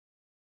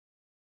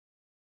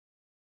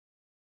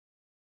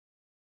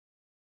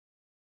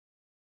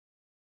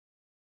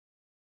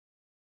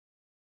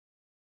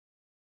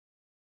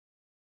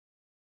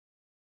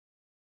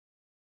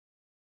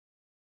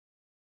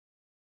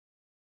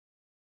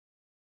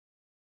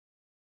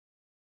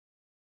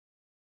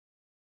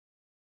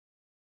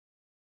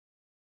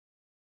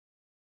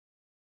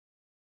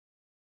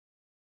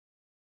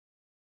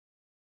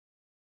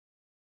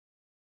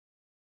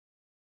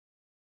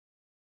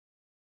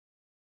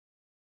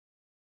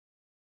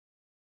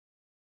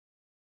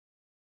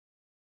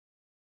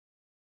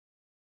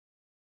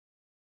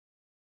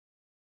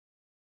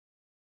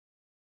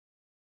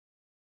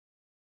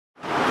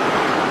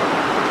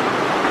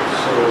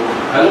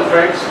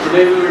friends,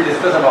 today we will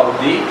discuss about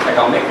the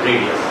atomic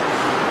radius.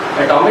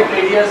 Atomic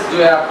radius जो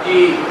है आपकी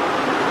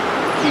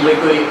कि भाई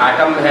कोई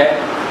एटम है,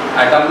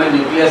 एटम में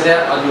न्यूक्लियस है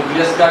और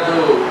न्यूक्लियस का जो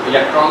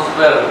इलेक्ट्रॉन्स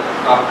पर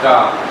आपका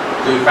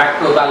जो इफेक्ट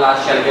होता है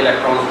लास्ट शेल के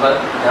इलेक्ट्रॉन्स पर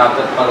जहाँ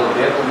तक पर होते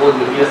हैं, तो वो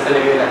न्यूक्लियस से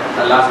लेके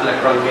लास्ट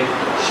इलेक्ट्रॉन के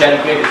शेल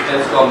के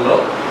डिस्टेंस को हम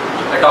लोग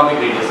एटॉमिक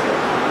रेडियस कहते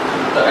हैं।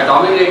 तो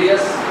एटॉमिक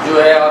रेडियस जो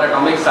है और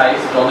एटॉमिक साइज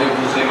दोनों एक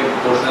दूसरे के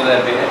प्रोपोर्शनल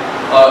रहते हैं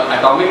और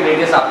एटॉमिक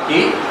रेडियस आपकी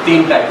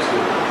 3 टाइप्स की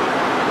होती है,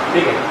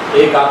 ठीक है।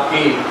 एक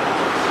आपकी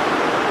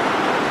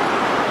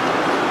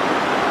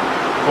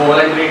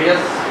कोवेलेंट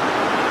रेडियस,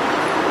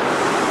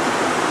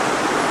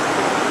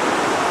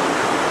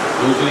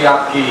 दूसरी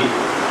आपकी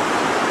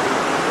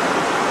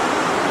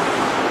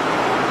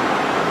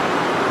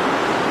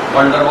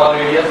वंडरवॉल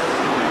रेडियस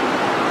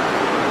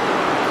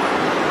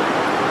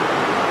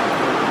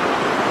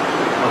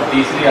और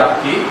तीसरी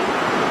आपकी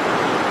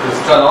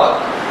क्रिस्टल और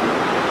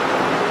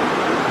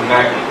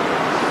मैग्नेट।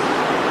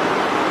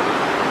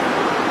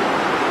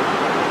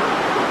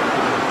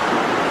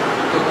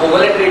 तो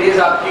कोवेलेंट रेडियस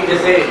आपकी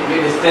जैसे ये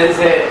डिस्टेंस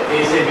है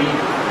ए से बी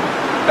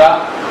का,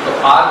 तो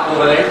आर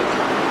कोवेलेंट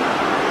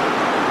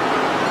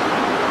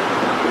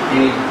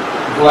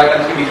दो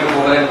आइटम्स के बीच में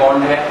कोवेलेंट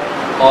बॉन्ड है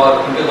और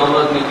उनके दोनों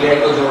न्यूक्लियाई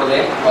को जोड़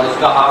दें और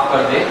उसका हाफ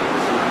कर दें,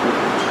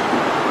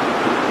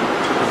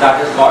 that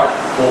is called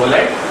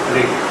covalent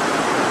radius.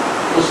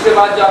 उसके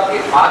बाद जो आपकी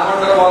आर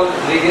वंडरवॉल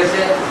रेडियस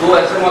है, दो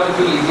ऐसे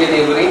मॉलिक्यूल लीजिए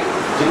नेबरिंग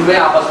जिनमें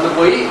आपस में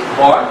कोई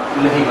बॉन्ड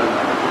नहीं बन रहा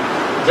है।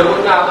 जब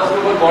उनमें आपस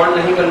में कोई बॉन्ड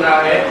नहीं बन रहा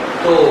है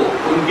तो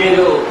उनके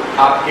जो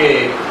आपके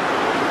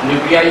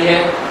न्यूक्लियाई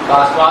हैं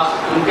आसपास,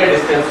 उनके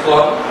डिस्टेंस को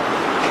हम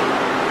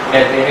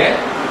कहते हैं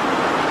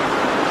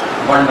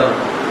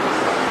वंडरवॉल।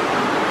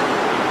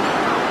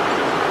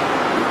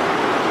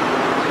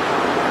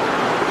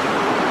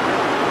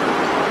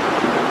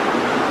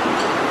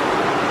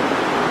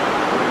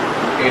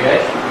 ठीक है।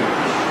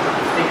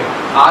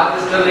 आर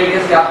क्रिस्टल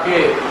रेडियस आपके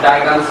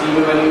डायग्राम सी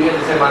में बनी हुई है,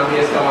 जैसे मान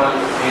लीजिए इसका मान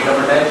A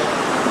double dash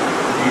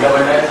D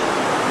double dash,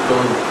 तो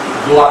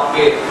जो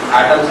आपके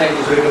एटम्स हैं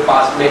दूसरे के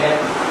पास में है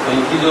तो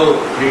इनकी जो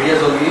रेडियस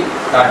होगी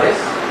दैट इज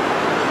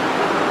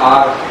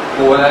आर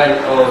कोवेलेंट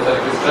और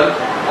क्रिस्टल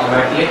और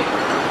metallic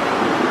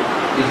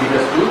is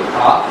equal to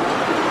half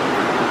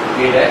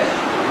A dash.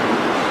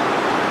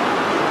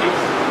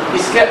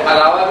 इसके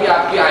अलावा भी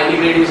आपकी आयनिक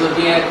रेडियस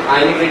होती है।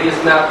 आयनिक रेडियस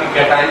में आपकी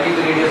कैटायन की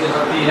रेडियस हो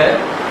सकती है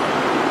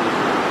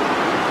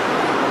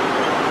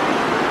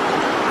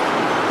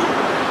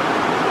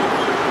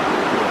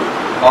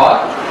और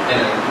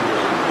एनायन।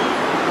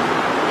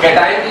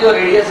 कैटायन की जो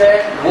रेडियस है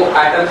वो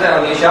एटम से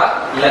हमेशा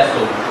लेस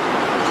होगी,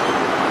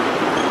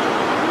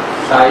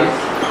 size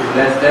is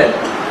less than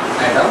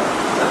atom.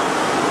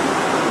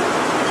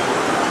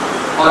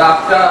 और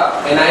आपका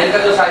एनायन का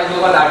जो साइज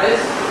होगा that is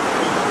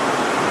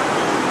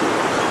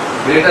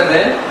greater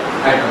than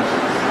atom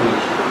size.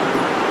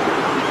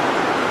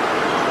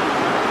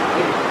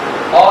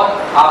 और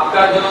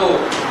आपका जो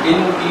इन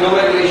तीनों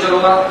में रिलेशन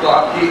होगा तो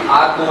आपकी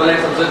आर कोवेलेंट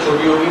सबसे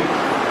छोटी होगी,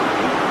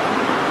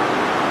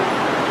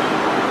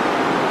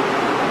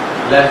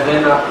 लेस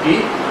देन आपकी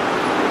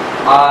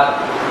are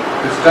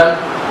crystal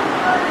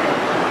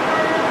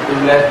is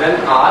less than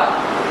are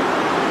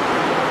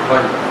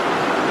one.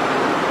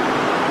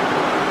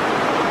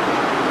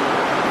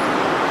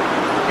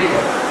 ठीक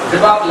है।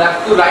 जब आप लेफ्ट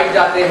टू राइट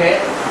जाते हैं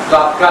तो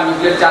आपका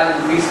न्यूक्लियर चार्ज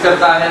इंक्रीज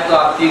करता है, तो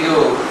आपकी जो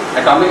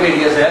एटॉमिक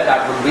रेडियस है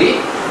दैट वुड बी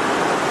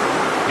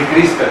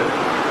डिक्रीज करती है,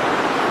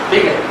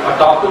 ठीक है। और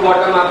टॉप टू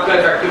बॉटम आपका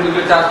इफेक्टिव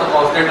न्यूक्लियर चार्ज तो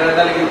कांस्टेंट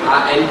रहता है, लेकिन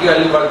एन की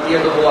वैल्यू बढ़ती है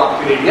तो वो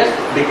आपकी रेडियस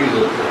डिक्रीज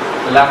होती है।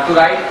 तो left to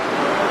right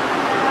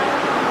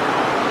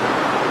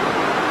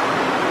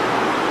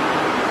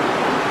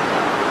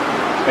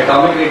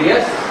atomic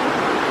radius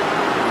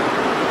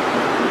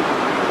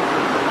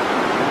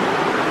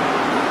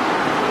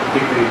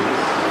decrease,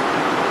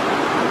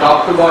 top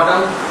to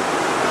bottom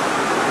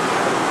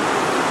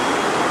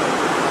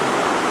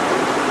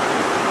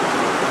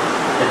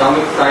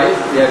atomic size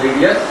या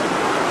radius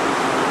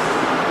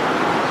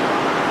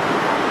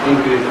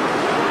increases।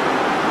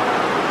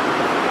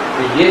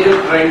 तो ये जो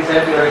ट्रेंड्स है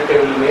पीरियोडिक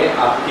टेबल में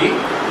आपकी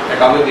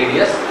एटॉमिक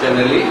रेडियस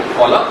जनरली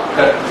फॉलो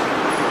करती है।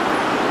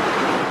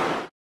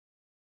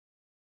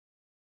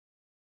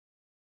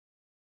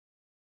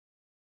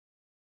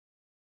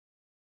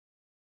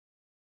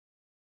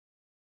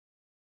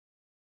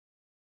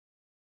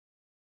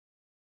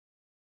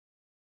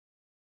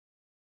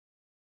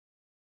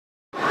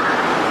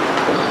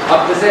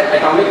 अब जैसे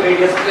एटॉमिक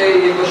रेडियस पे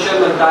ये क्वेश्चन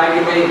बनता है कि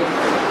भाई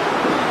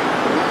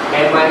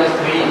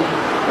n-3,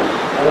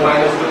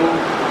 O-2,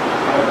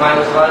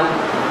 F-1,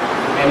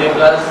 Na+,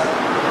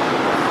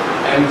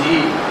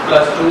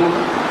 Mg+2,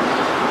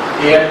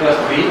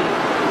 Al+3,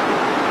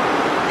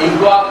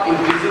 इनको आप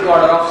इंक्रीजिंग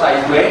ऑर्डर ऑफ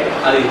साइज में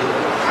arrange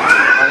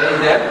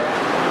them.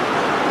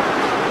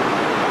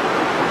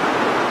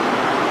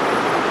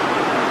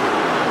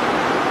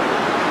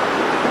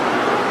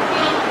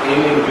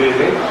 In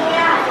increasing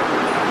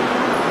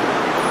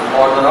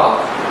order of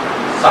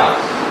size.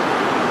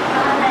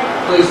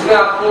 तो इसमें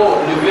आपको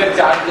न्यूक्लियर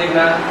चार्ज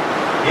देखना है,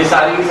 ये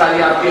सारी की सारी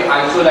आपके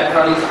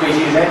आइसोइलेक्ट्रॉनिक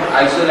स्पीशीज है।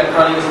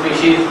 आइसोइलेक्ट्रॉनिक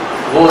स्पीशीज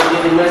वो होती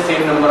है जिनमें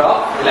सेम नंबर ऑफ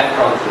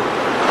इलेक्ट्रॉन्स हो।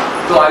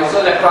 तो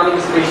आइसोइलेक्ट्रॉनिक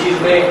स्पीशीज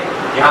में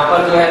यहाँ पर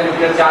जो है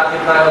न्यूक्लियर चार्ज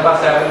कितना है होगा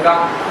 7 का,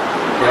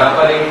 यहाँ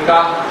पर 8 का,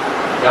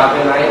 यहाँ पे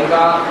 9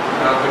 का,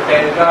 यहाँ पे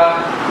 10 का,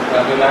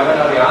 यहाँ पे 11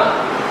 और यहाँ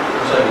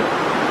सॉरी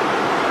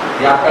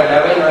ये आपका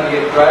 11 और ये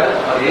 12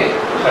 और ये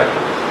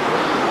 13।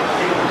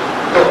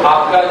 तो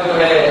आपका जो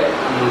है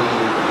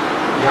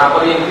यहाँ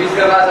पर ये इंक्रीज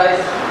कर रहा है साइज।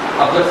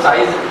 अब जब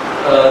साइज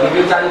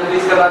न्यूक्लियर चार्ज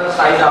इंक्रीज कर रहा है तो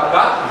साइज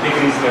आपका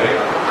डिक्रीज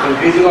करेगा।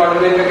 इंक्रीजिंग ऑर्डर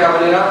में इनका क्या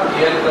बनेगा,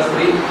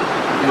 Al+3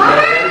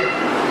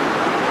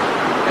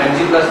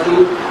 Mg+2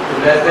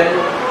 less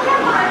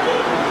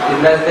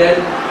than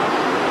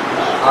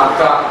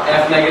आपका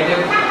F negative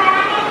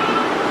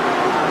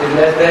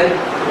less than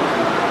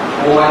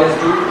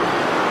O-2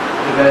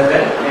 less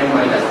than N-,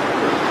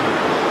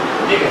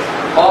 ठीक है।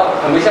 और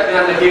हमेशा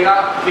ध्यान रखिएगा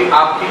कि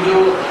आपकी जो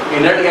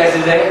इनर्ट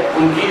गैसेज है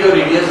उनकी जो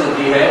रेडियस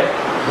होती है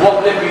वो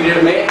अपने पीरियड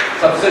में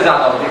सबसे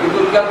ज्यादा होती है, क्योंकि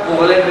उनका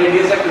कोवलेंट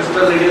रेडियस या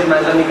क्रिस्टल रेडियस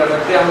मेजर नहीं कर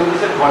सकते हम, उनकी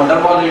सिर्फ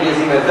वंडरवॉल रेडियस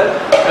ही मेजर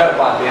कर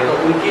पाते हैं। तो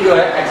उनकी जो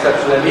है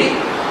एक्सेप्शनली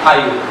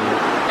हाई होती है।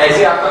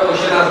 ऐसे आपका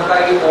क्वेश्चन आ सकता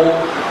है कि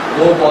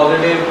O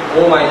पॉजिटिव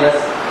O-,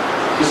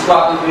 इसको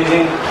आप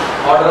इंक्रीजिंग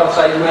ऑर्डर ऑफ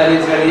साइज में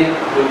अरेंज करिए।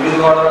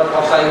 इंक्रीजिंग ऑर्डर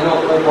ऑफ साइज में O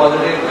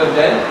positive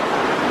then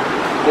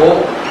O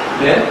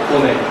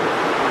negative,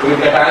 क्योंकि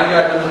कैटायन जो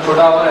एटम से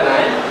छोटा होगा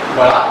एनायन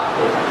बड़ा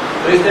होगा।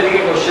 तो इस तरीके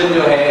के क्वेश्चन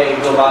जो है एक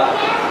दो बार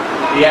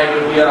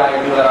IIT और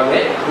IIT वगैरह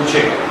में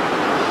पूछे गए।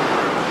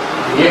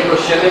 ये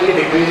क्वेश्चन है कि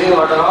decreasing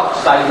order of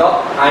size of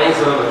ions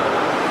बताना।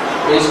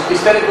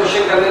 इस तरह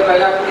क्वेश्चन करने से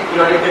पहले आपकी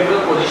पीरियोडिक टेबल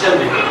पोजीशन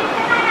देखें,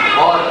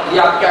 और ये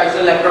आपके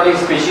आइसोइलेक्ट्रॉनिक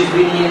स्पीशीज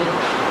भी नहीं है।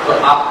 तो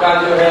आपका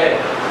जो है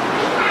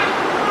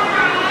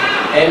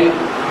N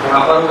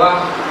यहाँ पर होगा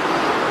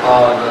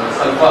और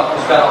सल्फर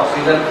उसका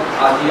ऑक्सीजन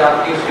आती है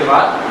आपकी, उसके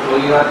बाद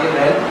क्लोरीन आती है,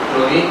 देन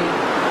क्लोरीन,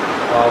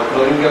 और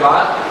क्लोरीन के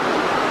बाद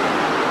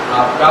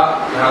आपका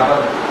यहाँ पर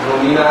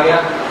ब्रोमीन आ गया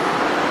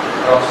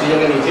और ऑक्सीजन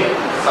के नीचे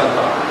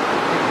सल्फर।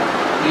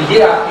 तो ये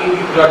आपकी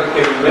पीरियोडिक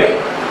टेबल में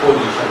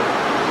पोजीशन।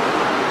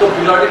 तो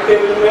पीरियोडिक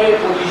टेबल में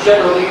पोजीशन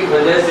होने की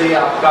वजह से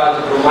आपका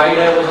जो ब्रोमाइड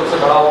है वो सबसे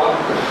बड़ा होगा।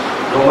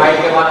 ब्रोमाइड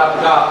के बाद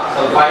आपका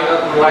सल्फाइड और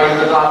क्लोराइड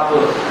में तो आप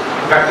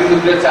इफेक्टिव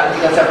न्यूक्लियर चार्ज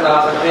की कंसेप्ट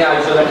लगा सकते हैं।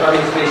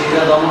 आइसोइलेक्ट्रॉनिक स्पीशीज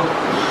है दोनों,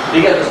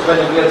 ठीक है, तो उस पर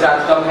न्यूक्लियर चार्ज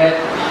कम है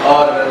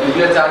और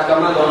न्यूक्लियर चार्ज कम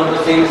है, दोनों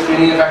को सेम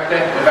स्क्रीनिंग इफेक्ट है।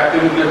 इफेक्टिव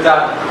न्यूक्लियर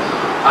चार्ज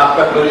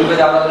आपका क्लोरीन पे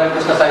ज्यादा होगा तो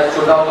उसका साइज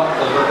छोटा होगा,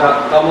 उसका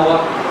कम होगा,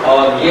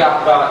 और ये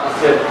आपका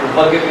इससे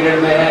ऊपर के पीरियड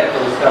में है तो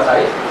उसका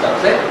साइज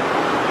सबसे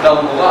कम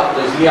होगा।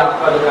 तो इसलिए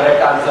आपका जो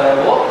करेक्ट आंसर है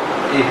वो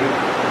ए है।